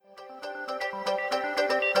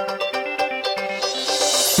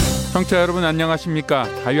청취자 여러분 안녕하십니까?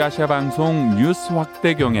 자유아시아 방송 뉴스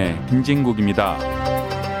확대경의 김진국입니다.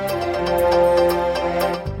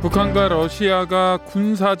 북한과 러시아가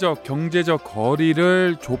군사적, 경제적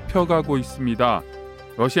거리를 좁혀가고 있습니다.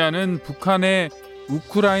 러시아는 북한의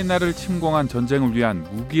우크라이나를 침공한 전쟁을 위한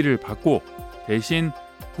무기를 받고 대신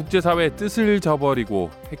국제사회의 뜻을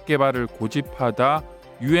저버리고 핵 개발을 고집하다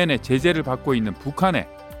유엔의 제재를 받고 있는 북한에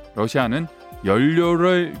러시아는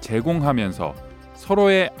연료를 제공하면서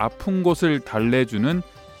서로의 아픈 곳을 달래주는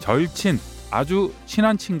절친, 아주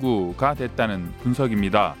친한 친구가 됐다는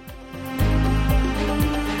분석입니다.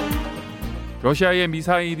 러시아의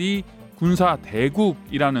미사일이 군사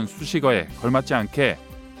대국이라는 수식어에 걸맞지 않게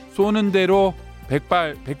쏘는 대로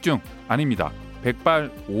백발 백중 아닙니다.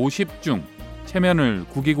 백발 50중 체면을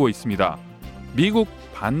구기고 있습니다. 미국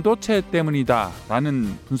반도체 때문이다라는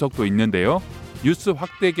분석도 있는데요. 뉴스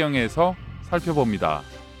확대경에서 살펴봅니다.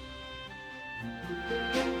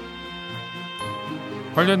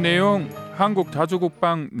 관련 내용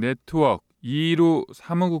한국자주국방 네트워크 이루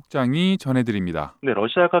사무국장이 전해드립니다. 네,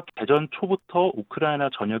 러시아가 개전 초부터 우크라이나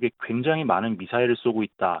전역에 굉장히 많은 미사일을 쏘고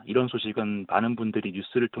있다. 이런 소식은 많은 분들이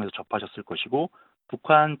뉴스를 통해서 접하셨을 것이고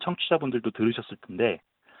북한 청취자분들도 들으셨을 텐데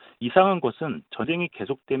이상한 것은 전쟁이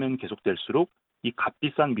계속되면 계속될수록 이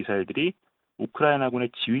값비싼 미사일들이 우크라이나군의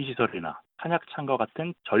지휘시설이나 탄약창과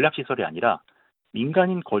같은 전략시설이 아니라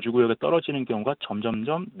민간인 거주구역에 떨어지는 경우가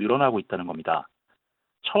점점점 늘어나고 있다는 겁니다.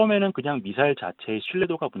 처음에는 그냥 미사일 자체의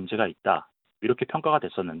신뢰도가 문제가 있다. 이렇게 평가가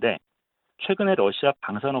됐었는데 최근에 러시아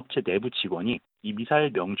방산업체 내부 직원이 이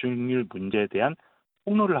미사일 명중률 문제에 대한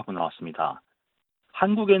폭로를 하고 나왔습니다.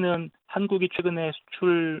 한국이 최근에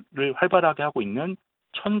수출을 활발하게 하고 있는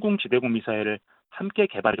천공 지대공 미사일을 함께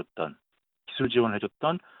개발해줬던 기술 지원을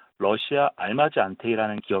해줬던 러시아 알마즈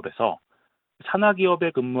안테이라는 기업에서 산하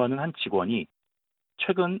기업에 근무하는 한 직원이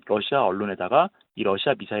최근 러시아 언론에다가 이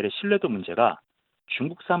러시아 미사일의 신뢰도 문제가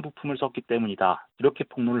중국산 부품을 썼기 때문이다. 이렇게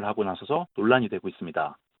폭로를 하고 나서서 논란이 되고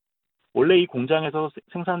있습니다. 원래 이 공장에서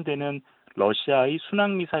생산되는 러시아의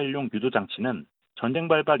순항미사일용 유도장치는 전쟁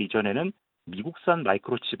발발 이전에는 미국산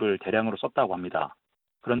마이크로칩을 대량으로 썼다고 합니다.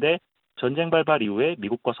 그런데 전쟁 발발 이후에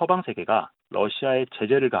미국과 서방 세계가 러시아에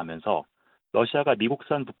제재를 가하면서 러시아가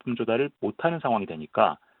미국산 부품 조달을 못하는 상황이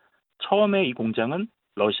되니까 처음에 이 공장은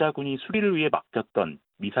러시아군이 수리를 위해 맡겼던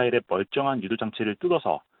미사일의 멀쩡한 유도장치를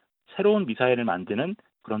뜯어서 새로운 미사일을 만드는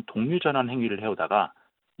그런 동류전환 행위를 해오다가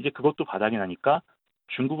이제 그것도 바닥이 나니까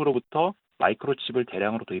중국으로부터 마이크로칩을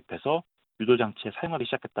대량으로 도입해서 유도장치에 사용하기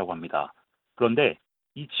시작했다고 합니다. 그런데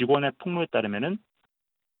이 직원의 폭로에 따르면은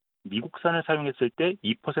미국산을 사용했을 때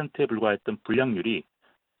 2%에 불과했던 불량률이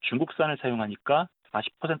중국산을 사용하니까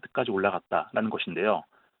 40%까지 올라갔다라는 것인데요.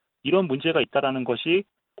 이런 문제가 있다라는 것이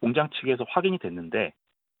공장 측에서 확인이 됐는데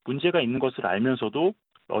문제가 있는 것을 알면서도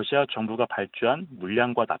러시아 정부가 발주한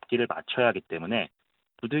물량과 납기를 맞춰야 하기 때문에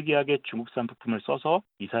부득이하게 중국산 부품을 써서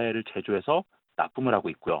미사일을 제조해서 납품을 하고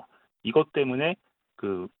있고요. 이것 때문에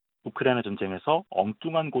그 우크라이나 전쟁에서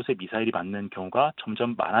엉뚱한 곳에 미사일이 맞는 경우가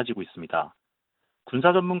점점 많아지고 있습니다.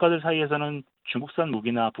 군사 전문가들 사이에서는 중국산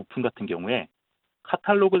무기나 부품 같은 경우에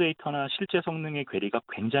카탈로그 데이터나 실제 성능의 괴리가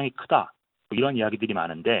굉장히 크다. 이런 이야기들이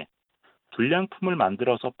많은데 불량품을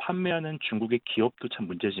만들어서 판매하는 중국의 기업도 참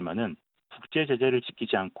문제지만은 국제 제재를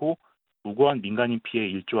지키지 않고 무고한 민간인 피해에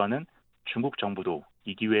일조하는 중국 정부도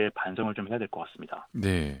이 기회에 반성을 좀 해야 될 것 같습니다.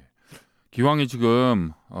 네, 기왕이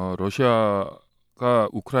지금 러시아가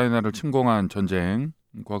우크라이나를 침공한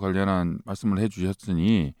전쟁과 관련한 말씀을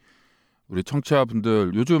해주셨으니 우리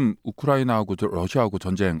청취자분들 요즘 우크라이나하고 러시아하고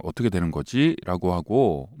전쟁 어떻게 되는 거지? 라고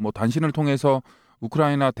하고 뭐 단신을 통해서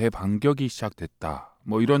우크라이나 대반격이 시작됐다.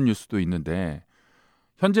 뭐 이런 뉴스도 있는데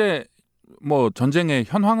현재 뭐 전쟁의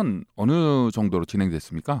현황은 어느 정도로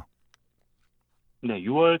진행됐습니까? 네,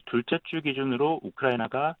 6월 둘째 주 기준으로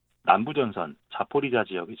우크라이나가 남부전선, 자포리자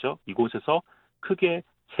지역이죠. 이곳에서 크게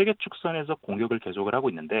 3개 축선에서 공격을 계속을 하고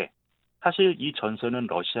있는데 사실 이 전선은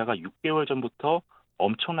러시아가 6개월 전부터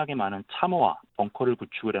엄청나게 많은 참호와 벙커를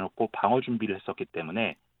구축을 해놓고 방어 준비를 했었기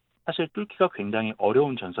때문에 사실 뚫기가 굉장히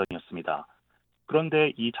어려운 전선이었습니다.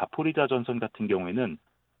 그런데 이 자포리자 전선 같은 경우에는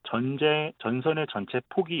전선의 전체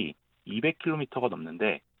폭이 200km가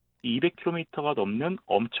넘는데 이 200km가 넘는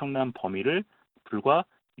엄청난 범위를 불과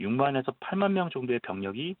 6만에서 8만 명 정도의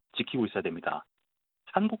병력이 지키고 있어야 됩니다.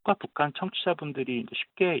 한국과 북한 청취자분들이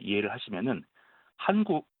쉽게 이해를 하시면은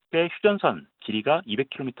한국의 휴전선 길이가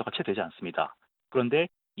 200km가 채 되지 않습니다. 그런데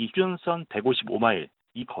이 휴전선 155마일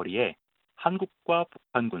이 거리에 한국과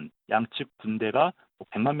북한군 양측 군대가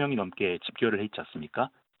 100만 명이 넘게 집결을 해 있지 않습니까?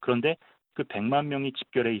 그런데 그 100만 명이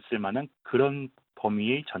집결해 있을 만한 그런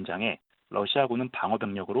범위의 전장에 러시아군은 방어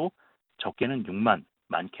병력으로 적게는 6만,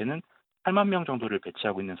 많게는 8만 명 정도를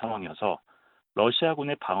배치하고 있는 상황이어서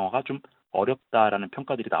러시아군의 방어가 좀 어렵다라는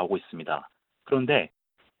평가들이 나오고 있습니다. 그런데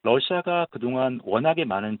러시아가 그동안 워낙에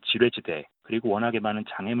많은 지뢰지대 그리고 워낙에 많은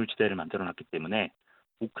장애물지대를 만들어놨기 때문에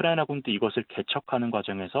우크라이나군도 이것을 개척하는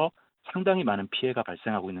과정에서 상당히 많은 피해가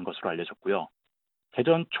발생하고 있는 것으로 알려졌고요.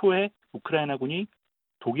 개전 초에 우크라이나군이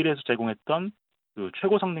독일에서 제공했던 그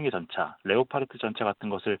최고 성능의 전차, 레오파르트 전차 같은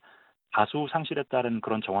것을 다수 상실했다는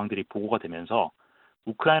그런 정황들이 보고가 되면서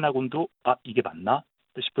우크라이나군도 이게 맞나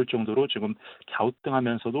싶을 정도로 지금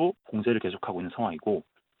갸우뚱하면서도 공세를 계속하고 있는 상황이고,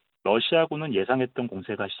 러시아군은 예상했던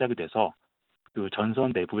공세가 시작이 돼서 그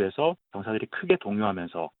전선 내부에서 병사들이 크게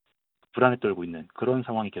동요하면서 불안에 떨고 있는 그런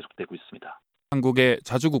상황이 계속되고 있습니다. 한국의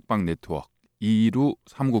자주국방 네트워크 이루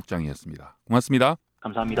사무국장이었습니다. 고맙습니다.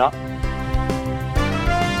 감사합니다.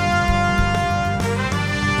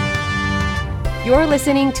 You're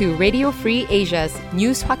listening to Radio Free Asia's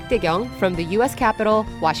News 확대경 from the U.S. capital,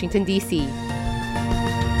 Washington, D.C.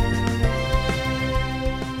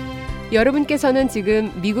 여러분께서는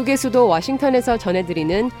지금 미국의 수도 워싱턴에서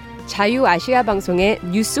전해드리는 자유아시아 방송의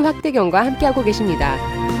뉴스 확대경과 함께하고 계십니다.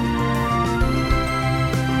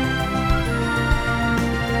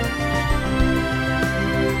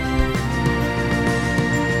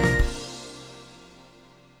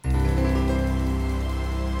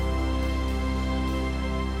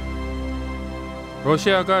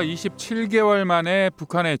 러시아가 27개월 만에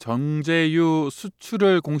북한의 정제유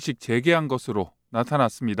수출을 공식 재개한 것으로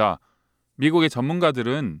나타났습니다. 미국의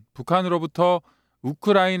전문가들은 북한으로부터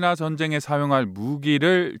우크라이나 전쟁에 사용할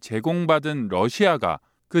무기를 제공받은 러시아가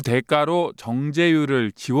그 대가로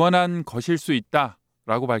정제유를 지원한 것일 수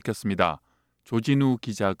있다라고 밝혔습니다. 조진우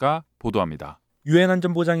기자가 보도합니다. 유엔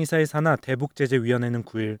안전보장이사의 산하 대북제재위원회는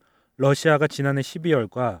 9일 러시아가 지난해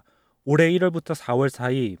 12월과 올해 1월부터 4월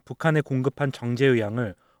사이 북한에 공급한 정제유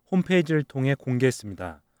양을 홈페이지를 통해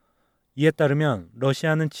공개했습니다. 이에 따르면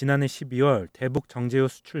러시아는 지난해 12월 대북 정제유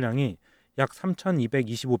수출량이 약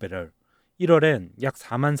 3,225배럴, 1월엔 약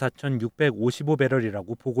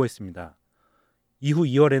 44,655배럴이라고 보고했습니다. 이후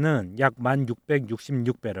 2월에는 약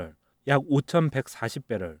 1,666배럴, 약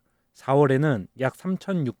 5,140배럴, 4월에는 약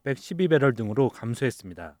 3,612배럴 등으로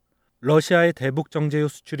감소했습니다. 러시아의 대북 정제유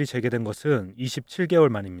수출이 재개된 것은 27개월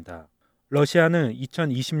만입니다. 러시아는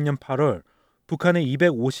 2020년 8월 북한에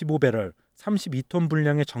 255배럴 32톤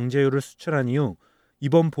분량의 정제유를 수출한 이후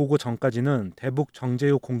이번 보고 전까지는 대북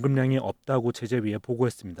정제유 공급량이 없다고 제재위에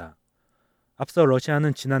보고했습니다. 앞서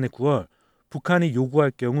러시아는 지난해 9월 북한이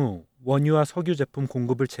요구할 경우 원유와 석유 제품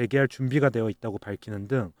공급을 재개할 준비가 되어 있다고 밝히는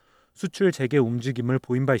등 수출 재개 움직임을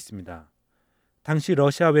보인 바 있습니다. 당시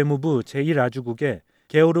러시아 외무부 제1아주국의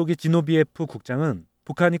게오르기 지노비에프 국장은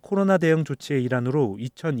북한이 코로나 대응 조치의 일환으로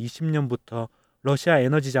 2020년부터 러시아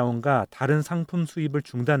에너지 자원과 다른 상품 수입을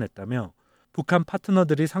중단했다며 북한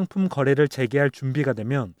파트너들이 상품 거래를 재개할 준비가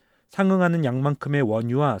되면 상응하는 양만큼의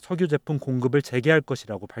원유와 석유 제품 공급을 재개할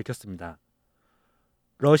것이라고 밝혔습니다.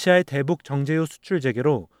 러시아의 대북 정제유 수출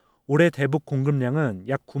재개로 올해 대북 공급량은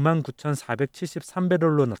약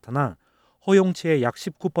 99,473배럴로 나타나 허용치의 약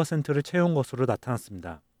 19%를 채운 것으로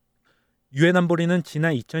나타났습니다. 유엔 안보리는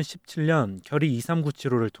지난 2017년 결의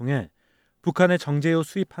 2397호를 통해 북한의 정제유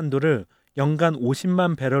수입 한도를 연간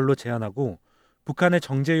 50만 배럴로 제한하고 북한의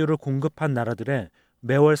정제유를 공급한 나라들의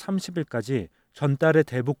매월 30일까지 전달의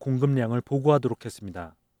대북 공급량을 보고하도록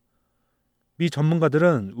했습니다. 미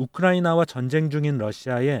전문가들은 우크라이나와 전쟁 중인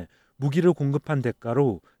러시아에 무기를 공급한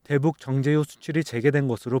대가로 대북 정제유 수출이 재개된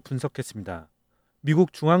것으로 분석했습니다.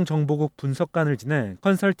 미국 중앙정보국 분석관을 지낸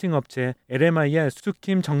컨설팅 업체 LMI의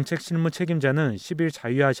수킴 정책실무 책임자는 10일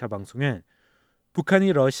자유아시아 방송에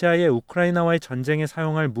북한이 러시아의 우크라이나와의 전쟁에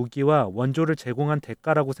사용할 무기와 원조를 제공한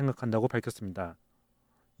대가라고 생각한다고 밝혔습니다.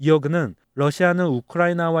 이어 그는 러시아는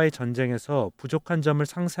우크라이나와의 전쟁에서 부족한 점을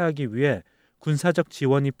상쇄하기 위해 군사적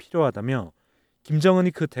지원이 필요하다며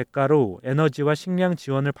김정은이 그 대가로 에너지와 식량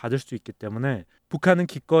지원을 받을 수 있기 때문에 북한은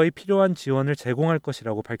기꺼이 필요한 지원을 제공할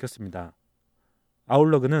것이라고 밝혔습니다.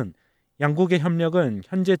 아울러 그는 양국의 협력은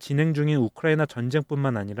현재 진행 중인 우크라이나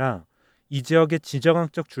전쟁뿐만 아니라 이 지역의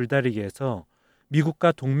지정학적 줄다리기에서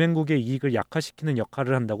미국과 동맹국의 이익을 약화시키는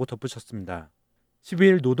역할을 한다고 덧붙였습니다.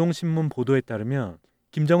 12일 노동신문 보도에 따르면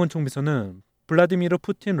김정은 총비서는 블라디미르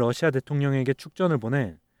푸틴 러시아 대통령에게 축전을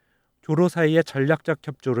보내 조로 사이의 전략적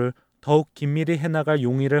협조를 더욱 긴밀히 해나갈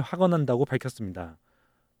용의를 확언한다고 밝혔습니다.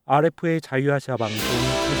 RFA 자유아시아 방송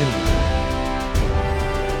조진우입니다.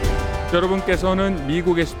 여러분께서는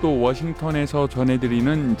미국의 수도 워싱턴에서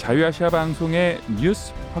전해드리는 자유아시아 방송의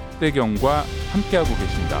뉴스 확대경과 함께하고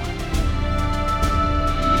계십니다.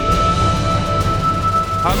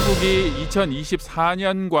 한국이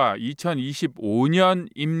 2024년과 2025년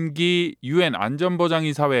임기 유엔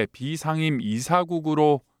안전보장이사회 비상임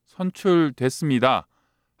이사국으로 선출됐습니다.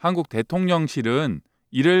 한국 대통령실은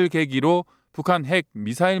이를 계기로 북한 핵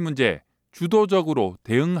미사일 문제 주도적으로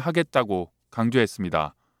대응하겠다고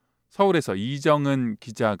강조했습니다. 서울에서 이정은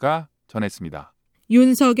기자가 전했습니다.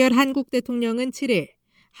 윤석열 한국 대통령은 7일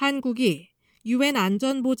한국이 유엔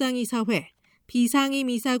안전보장이사회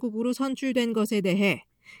비상임 이사국으로 선출된 것에 대해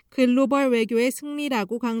글로벌 외교의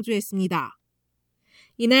승리라고 강조했습니다.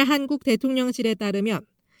 이날 한국 대통령실에 따르면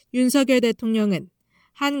윤석열 대통령은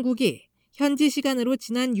한국이 현지 시간으로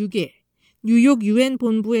지난 6일 뉴욕 유엔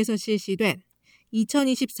본부에서 실시된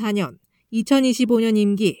 2024년, 2025년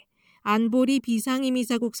임기 안보리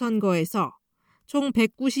비상임이사국 선거에서 총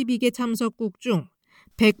 192개 참석국 중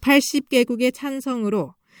 180개국의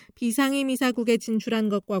찬성으로 비상임이사국에 진출한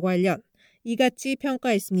것과 관련 이같이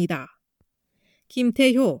평가했습니다.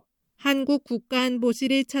 김태효 한국 국가안보실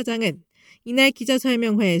 1차장은 이날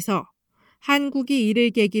기자설명회에서 한국이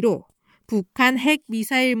이를 계기로 북한 핵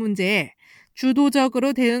미사일 문제에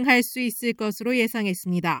주도적으로 대응할 수 있을 것으로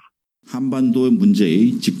예상했습니다. 한반도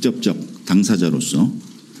문제의 직접적 당사자로서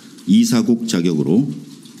이사국 자격으로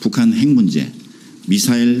북한 핵 문제,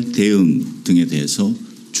 미사일 대응 등에 대해서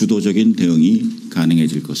주도적인 대응이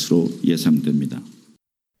가능해질 것으로 예상됩니다.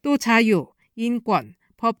 또 자유, 인권,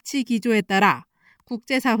 법치 기조에 따라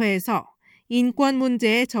국제사회에서 인권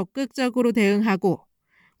문제에 적극적으로 대응하고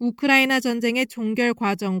우크라이나 전쟁의 종결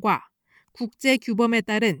과정과 국제 규범에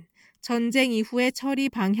따른 전쟁 이후의 처리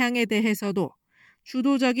방향에 대해서도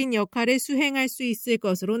주도적인 역할을 수행할 수 있을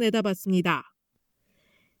것으로 내다봤습니다.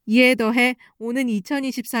 이에 더해 오는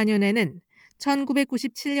 2024년에는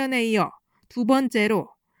 1997년에 이어 두 번째로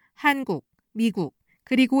한국, 미국,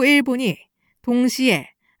 그리고 일본이 동시에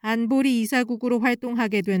안보리 이사국으로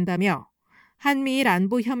활동하게 된다며 한미일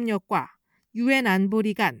안보 협력과 유엔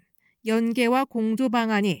안보리 간 연계와 공조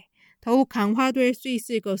방안이 더욱 강화될 수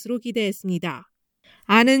있을 것으로 기대했습니다.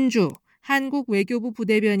 안은주 한국 외교부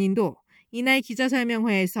부대변인도 이날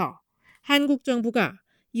기자설명회에서 한국 정부가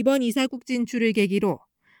이번 이사국 진출을 계기로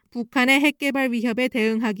북한의 핵개발 위협에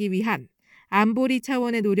대응하기 위한 안보리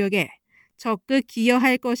차원의 노력에 적극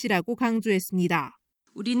기여할 것이라고 강조했습니다.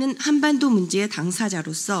 우리는 한반도 문제의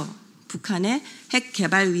당사자로서 북한의 핵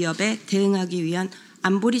개발 위협에 대응하기 위한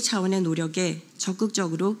안보리 차원의 노력에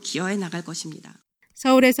적극적으로 기여해 나갈 것입니다.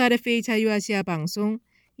 서울에서 RFA 자유아시아 방송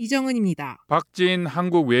이정은입니다. 박진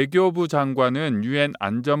한국 외교부 장관은 유엔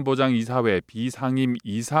안전보장이사회 비상임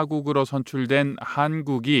이사국으로 선출된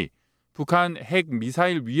한국이 북한 핵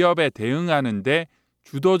미사일 위협에 대응하는 데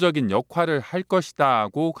주도적인 역할을 할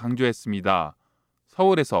것이다고 강조했습니다.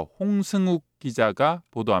 서울에서 홍승욱 기자가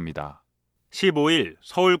보도합니다. 15일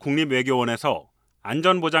서울국립외교원에서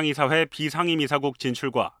안전보장이사회 비상임이사국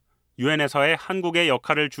진출과 유엔에서의 한국의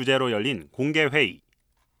역할을 주제로 열린 공개회의.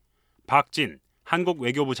 박진 한국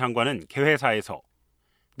외교부 장관은 개회사에서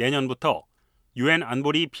내년부터 유엔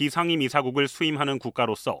안보리 비상임이사국을 수임하는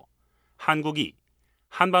국가로서 한국이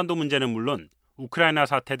한반도 문제는 물론 우크라이나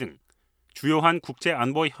사태 등 주요한 국제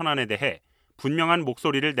안보 현안에 대해 분명한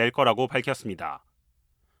목소리를 낼 거라고 밝혔습니다.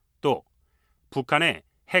 또 북한의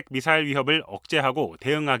핵 미사일 위협을 억제하고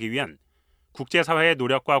대응하기 위한 국제사회의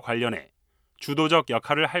노력과 관련해 주도적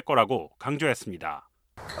역할을 할 거라고 강조했습니다.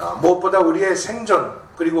 무엇보다 우리의 생존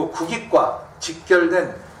그리고 국익과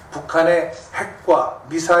직결된 북한의 핵과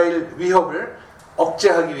미사일 위협을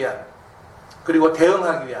억제하기 위한 그리고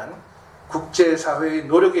대응하기 위한 국제사회의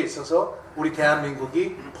노력에 있어서 우리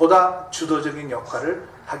대한민국이 보다 주도적인 역할을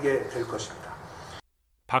하게 될 것입니다.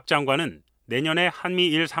 박 장관은 내년에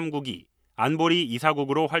한미일 3국이 안보리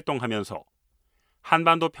이사국으로 활동하면서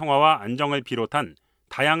한반도 평화와 안정을 비롯한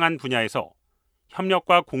다양한 분야에서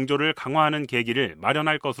협력과 공조를 강화하는 계기를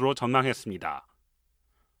마련할 것으로 전망했습니다.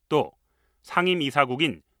 또 상임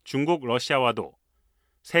이사국인 중국, 러시아와도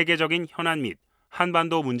세계적인 현안 및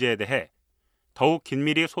한반도 문제에 대해 더욱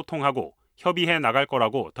긴밀히 소통하고 협의해 나갈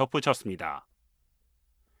거라고 덧붙였습니다.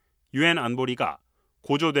 유엔 안보리가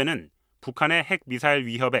고조되는 북한의 핵 미사일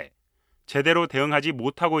위협에 제대로 대응하지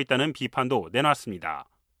못하고 있다는 비판도 내놨습니다.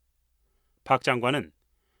 박 장관은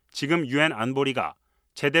지금 유엔 안보리가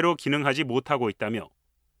제대로 기능하지 못하고 있다며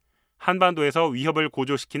한반도에서 위협을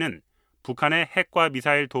고조시키는 북한의 핵과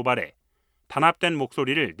미사일 도발에 단합된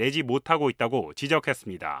목소리를 내지 못하고 있다고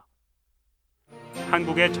지적했습니다.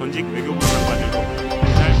 한국의 전직 외교부 장관들도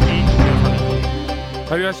이날 회의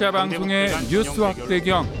자유아시아 방송의 뉴스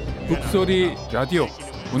확대경 북소리 라디오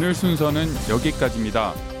오늘 순서는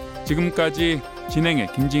여기까지입니다. 지금까지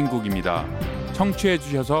진행의 김진국입니다. 청취해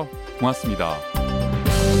주셔서 고맙습니다.